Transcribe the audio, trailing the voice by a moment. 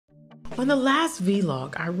On the last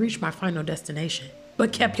vlog, I reached my final destination,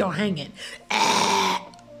 but kept y'all hanging.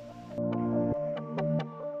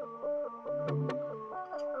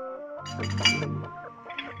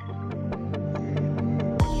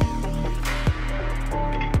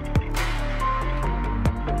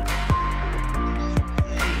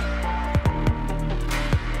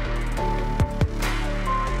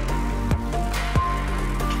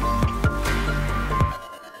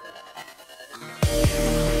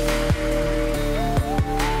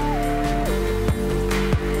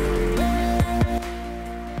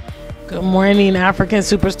 Good morning, African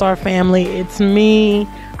Superstar family. It's me.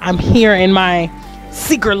 I'm here in my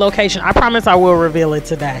secret location. I promise I will reveal it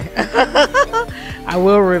today. I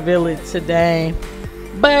will reveal it today.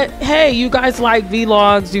 But hey, you guys like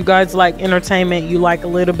vlogs, you guys like entertainment, you like a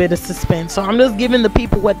little bit of suspense. So I'm just giving the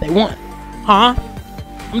people what they want. Huh?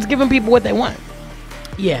 I'm just giving people what they want.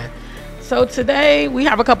 Yeah. So today we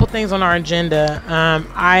have a couple things on our agenda.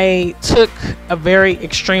 I took a very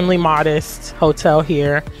extremely modest hotel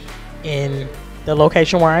here in the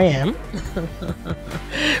location where I am.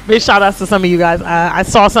 Big shout outs to some of you guys. I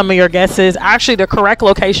saw some of your guesses. Actually, the correct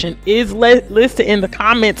location is listed in the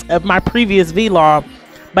comments of my previous vlog,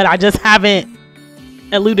 but I just haven't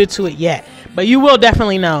alluded to it yet. But you will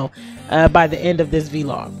definitely know by the end of this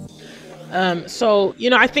vlog. So, you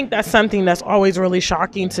know, I think that's something that's always really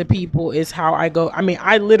shocking to people is how I go. I mean,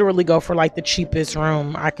 I literally go for like the cheapest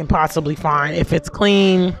room I can possibly find. If it's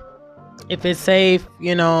clean, if it's safe,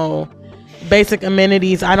 you know, basic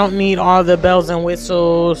amenities. I don't need all the bells and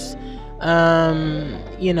whistles.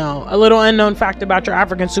 You know, a little unknown fact about your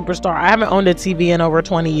African superstar: I haven't owned a TV in over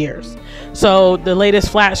 20 years. So the latest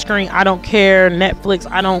flat screen, I don't care. Netflix,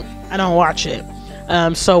 I don't watch it.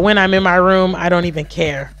 So when I'm in my room, I don't even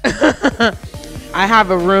care. I have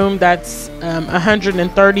a room that's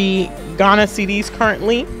 130 Ghana cedis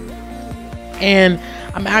currently, and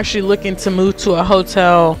I'm actually looking to move to a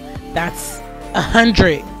hotel that's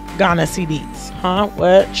 100 Ghana cedis. Huh?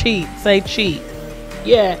 What? Cheap. Say cheap.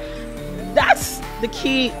 Yeah, that's the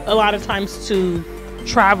key a lot of times to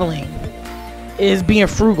traveling, is being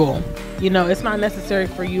frugal. You know, it's not necessary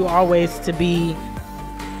for you always to be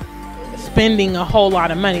spending a whole lot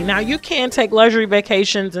of money. Now, you can take luxury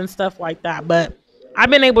vacations and stuff like that, but I've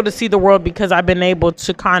been able to see the world because I've been able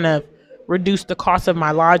to kind of reduce the cost of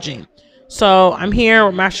my lodging. So I'm here.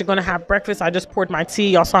 I'm actually going to have breakfast. I just poured my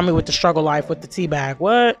tea. Y'all saw me with the struggle life with the tea bag.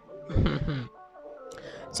 What?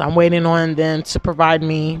 So I'm waiting on them to provide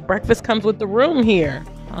me. Breakfast comes with the room here.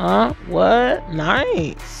 Huh? What?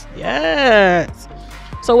 Nice. Yes.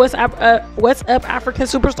 So what's up, African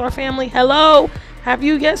Superstar family? Hello. Have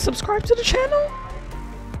you yet subscribed to the channel?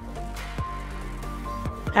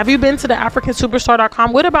 Have you been to the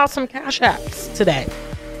africansuperstar.com? What about some Cash Apps today?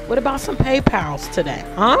 What about some PayPals today?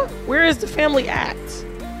 Huh? Where is the family at?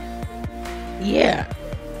 Yeah.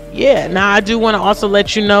 Yeah. Now, I do want to also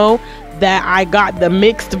let you know that I got the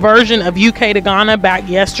mixed version of UK to Ghana back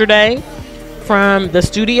yesterday from the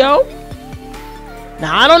studio.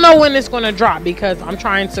 Now, I don't know when it's going to drop because I'm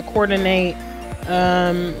trying to coordinate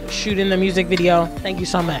shooting the music video. Thank you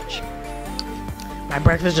so much. My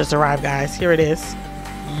breakfast just arrived, guys. Here it is.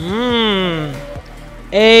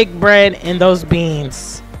 Egg, bread, and those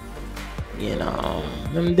beans. You know,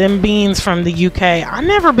 them beans from the UK. I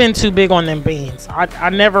never been too big on them beans. I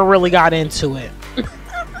never really got into it.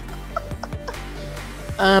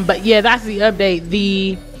 But yeah, that's the update.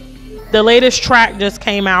 The latest track just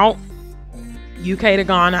came out. UK to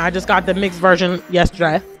Ghana. I just got the mixed version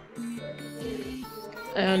yesterday.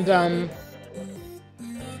 And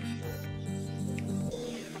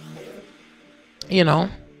you know,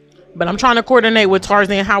 but I'm trying to coordinate with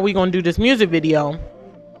Tarzan how we gonna do this music video.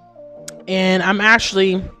 And I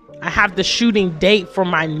have the shooting date for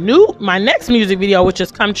my next music video, which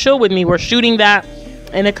is Come Chill With Me. We're shooting that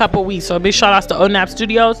in a couple weeks. So big shout outs to ONAP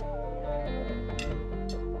Studios.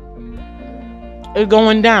 It's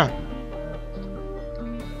going down.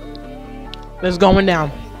 It's going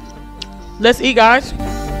down. Let's eat, guys.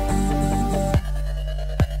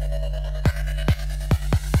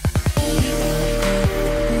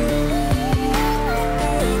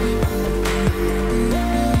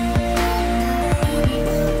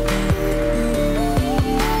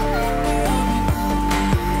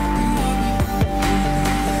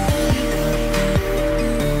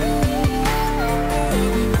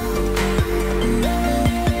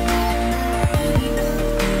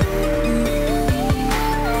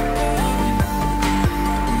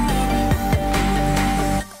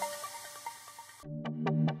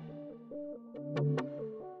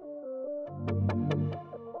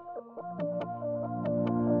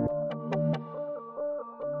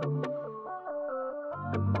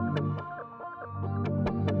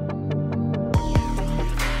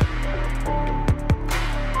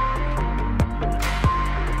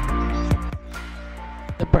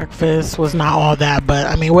 The breakfast was not all that, but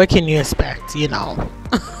I mean, what can you expect, you know?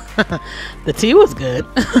 The tea was good.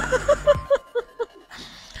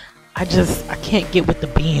 I can't get with the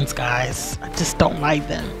beans, guys. I just don't like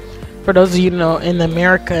them. For those of you who know, in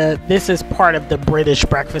America, this is part of the British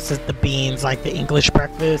breakfast, is the beans, like the English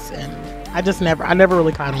breakfast, and I never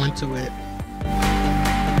really caught on to it.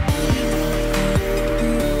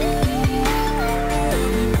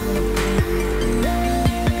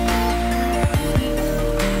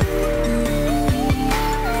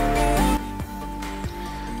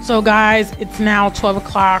 So guys, it's now 12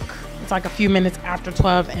 o'clock. It's like a few minutes after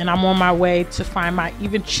 12, and I'm on my way to find my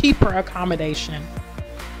even cheaper accommodation.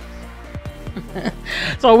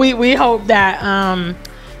 So we hope that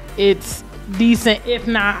it's decent. If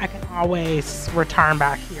not, I can always return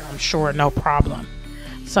back here, I'm sure, no problem.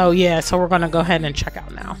 So yeah, so we're gonna go ahead and check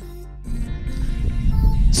out now.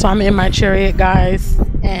 So I'm in my chariot, guys,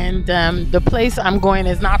 and the place I'm going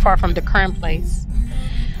is not far from the current place.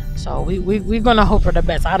 So we're gonna hope for the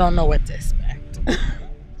best. I don't know what to expect.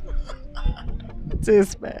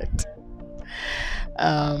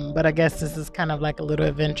 But I guess this is kind of like a little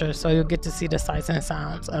adventure, so you'll get to see the sights and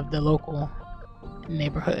sounds of the local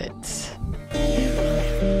neighborhoods.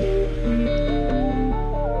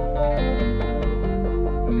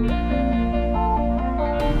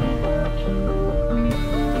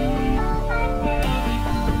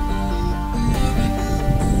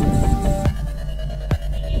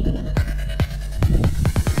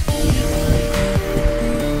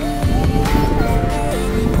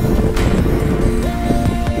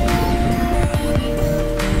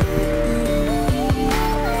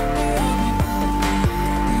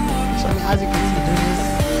 As you can see,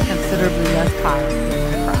 there's considerably less cars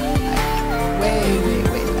in Accra. Like, way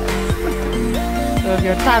less. So if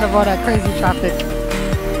you're tired of all that crazy traffic,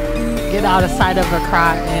 get out of sight of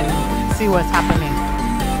Accra and see what's happening.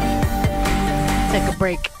 Take a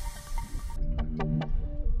break.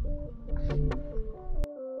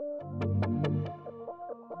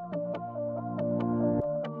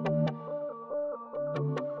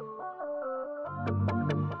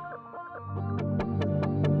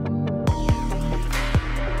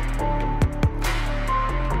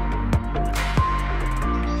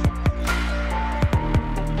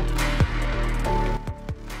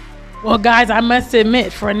 Well, guys, I must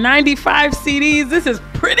admit, for 95 CDs, this is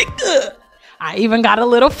pretty good. I even got a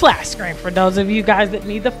little flat screen for those of you guys that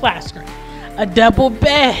need the flat screen. A double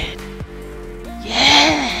bed.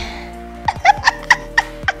 Yeah.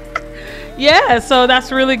 Yeah, so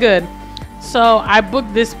that's really good. So I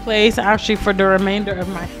booked this place actually for the remainder of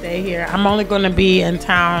my stay here. I'm only going to be in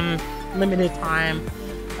town limited time.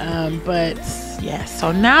 But yeah,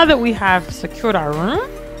 so now that we have secured our room,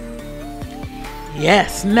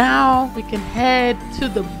 yes, now we can head to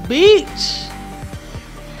the beach.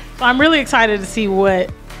 So I'm really excited to see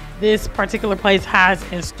what this particular place has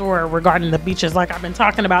in store regarding the beaches, like I've been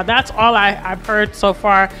talking about. That's all I've heard so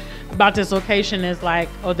far about this location, is like,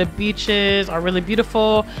 oh, the beaches are really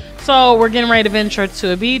beautiful. So we're getting ready to venture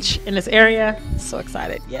to a beach in this area. So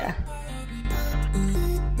excited, yeah.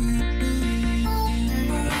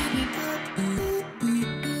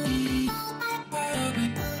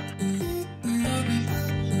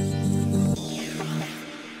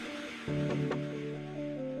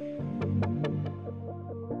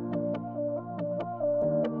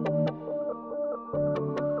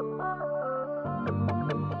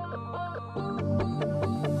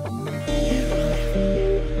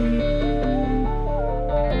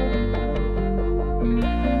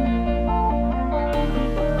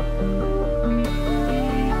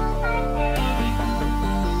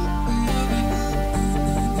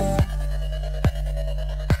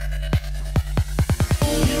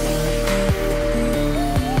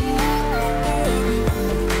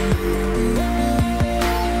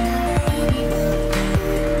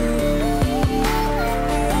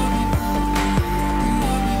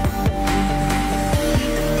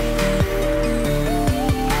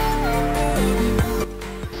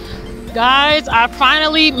 Guys, I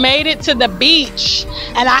finally made it to the beach,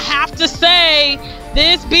 and I have to say,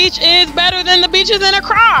 this beach is better than the beaches in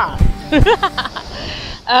Accra.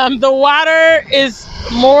 The water is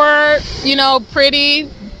more, you know,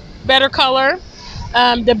 pretty, better color.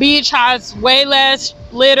 The beach has way less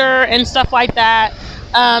litter and stuff like that.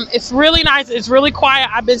 It's really nice. It's really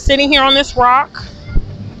quiet. I've been sitting here on this rock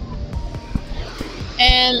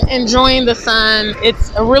and enjoying the sun.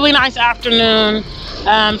 It's a really nice afternoon.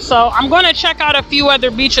 So I'm going to check out a few other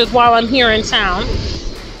beaches while I'm here in town.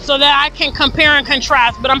 so that I can compare and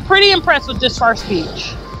contrast. But I'm pretty impressed with this first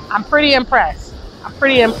beach. I'm pretty impressed.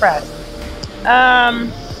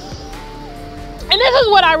 And this is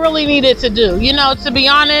what I really needed to do. You know, to be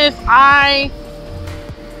honest, I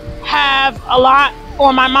have a lot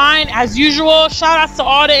on my mind as usual. Shout outs to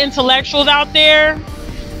all the intellectuals out there.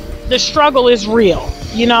 The struggle is real.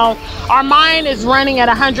 You know, our mind is running at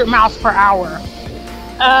 100 miles per hour.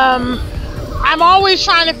 I'm always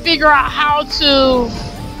trying to figure out how to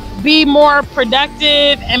be more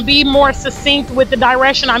productive and be more succinct with the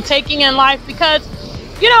direction I'm taking in life, because,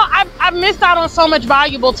 you know, I've missed out on so much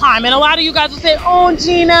valuable time. And a lot of you guys will say, oh,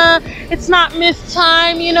 Gina, it's not missed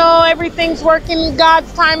time. You know, everything's working.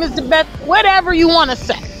 God's time is the best. Whatever you want to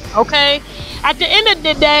say, okay? At the end of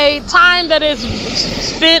the day, time that is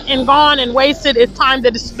spent and gone and wasted is time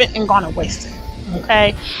that is spent and gone and wasted,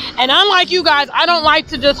 okay? And unlike you guys, I don't like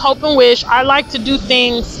to just hope and wish. I like to do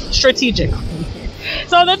things strategically.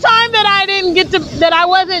 So the time that I didn't get to, that I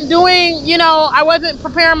wasn't doing, you know, I wasn't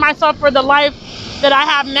preparing myself for the life that I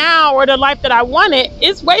have now or the life that I wanted,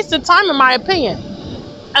 it's wasted time in my opinion.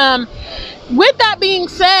 With that being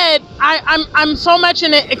said, I'm so much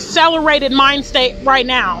in an accelerated mind state right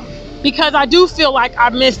now, because I do feel like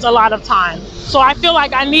I've missed a lot of time. So I feel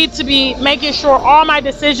like I need to be making sure all my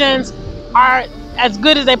decisions are as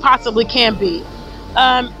good as they possibly can be.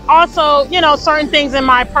 Also, you know, certain things in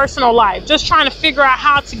my personal life, just trying to figure out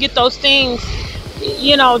how to get those things,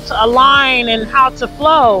 you know, to align and how to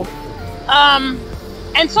flow.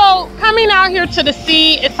 And so coming out here to the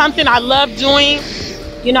sea is something I love doing.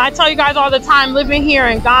 You know, I tell you guys all the time, living here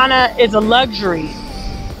in Ghana is a luxury.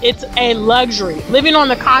 It's a luxury. Living on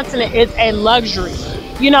the continent is a luxury.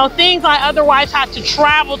 You know, things I otherwise had to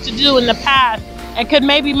travel to do in the past and could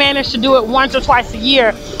maybe manage to do it once or twice a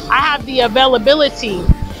year, I have the availability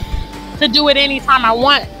to do it anytime I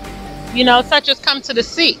want, you know, such as come to the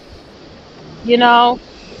sea. You know,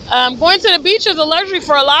 going to the beach is a luxury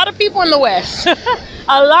for a lot of people in the West.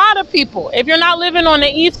 A lot of people. If you're not living on the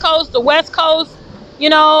East Coast, the West Coast, you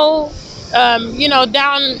know,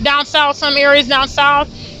 down south, some areas down south,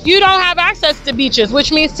 you don't have access to beaches,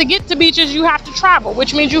 which means to get to beaches, you have to travel,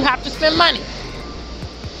 which means you have to spend money.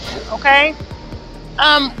 Okay?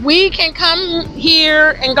 We can come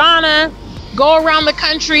here in Ghana, go around the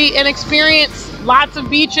country and experience lots of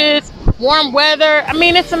beaches, warm weather. I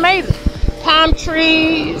mean, it's amazing. Palm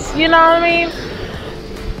trees, you know what I mean?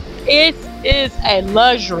 It is a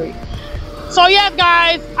luxury. So yes,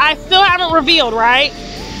 guys, I still haven't revealed, right?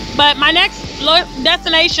 But my next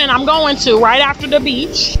destination I'm going to right after the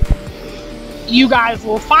beach, you guys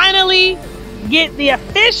will finally get the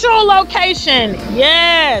official location.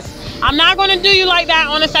 Yes. I'm not going to do you like that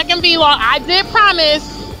on the second vlog. I did promise.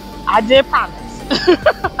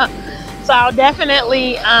 So I'll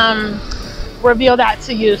definitely reveal that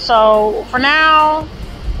to you. So for now,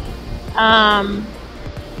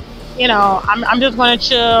 you know, I'm just going to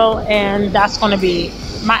chill, and that's going to be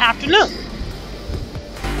my afternoon.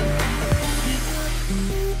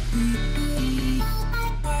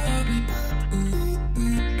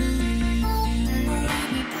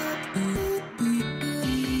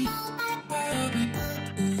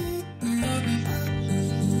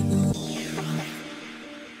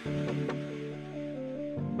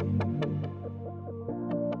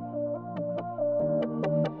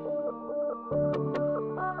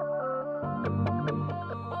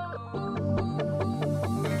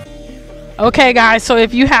 Okay guys, so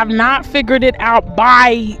if you have not figured it out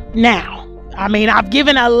by now, I mean, I've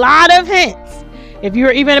given a lot of hints. If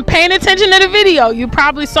you're even paying attention to the video, you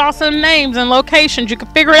probably saw some names and locations. You can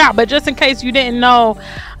figure it out. But just in case you didn't know,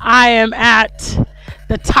 I am at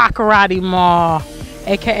the Takoradi Mall,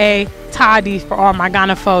 aka Toddy for all my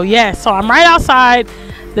Ghana folk. Yes, so I'm right outside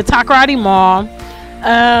the Takoradi Mall.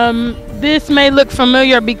 This may look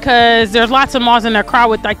familiar because there's lots of malls in Accra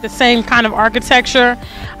with like the same kind of architecture.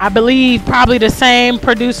 I believe probably the same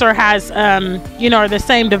producer has, you know, or the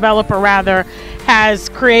same developer rather, has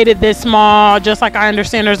created this mall. Just like I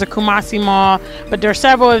understand there's a Kumasi Mall, but there's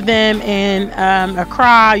several of them in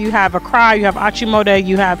Accra. You have Achimota,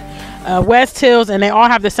 you have West Hills, and they all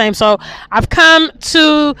have the same. So I've come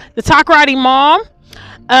to the Takoradi Mall.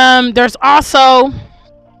 There's also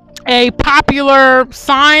a popular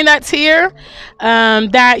sign that's here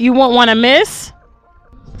that you won't want to miss.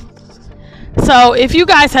 So if you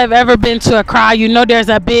guys have ever been to Accra, you know there's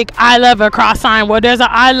a big I Love Accra sign. Well, there's an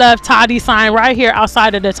I Love Toddy sign right here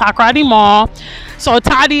outside of the Takoradi Mall. So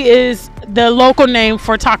Toddy is the local name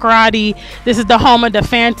for Takoradi. This is the home of the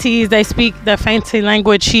Fantis. They speak the Fanti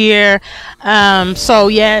language here. So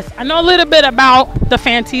yes, I know a little bit about the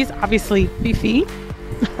Fantis, obviously Fifi.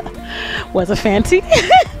 Was a fancy.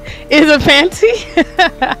 Is a fancy.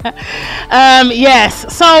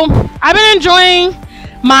 Yes. So I've been enjoying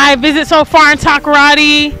my visit so far in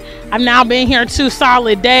Takoradi. I've now been here 2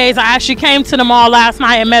 solid days. I actually came to the mall last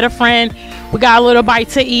night and met a friend. We got a little bite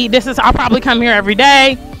to eat. I'll probably come here every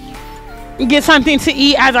day and get something to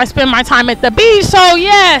eat as I spend my time at the beach. So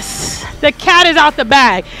yes, the cat is out the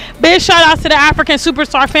bag. Big shout out to the African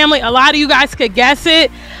Superstar family. A lot of you guys could guess it.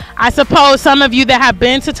 I suppose some of you that have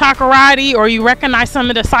been to Takoradi, or you recognize some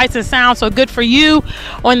of the sights and sounds, so good for you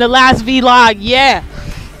on the last vlog. Yeah.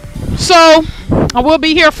 So I will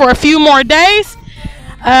be here for a few more days.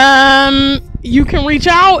 You can reach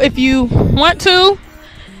out if you want to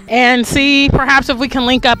and see perhaps if we can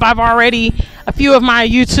link up. I've already, a few of my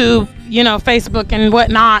YouTube, Facebook and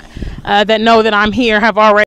whatnot that know that I'm here have already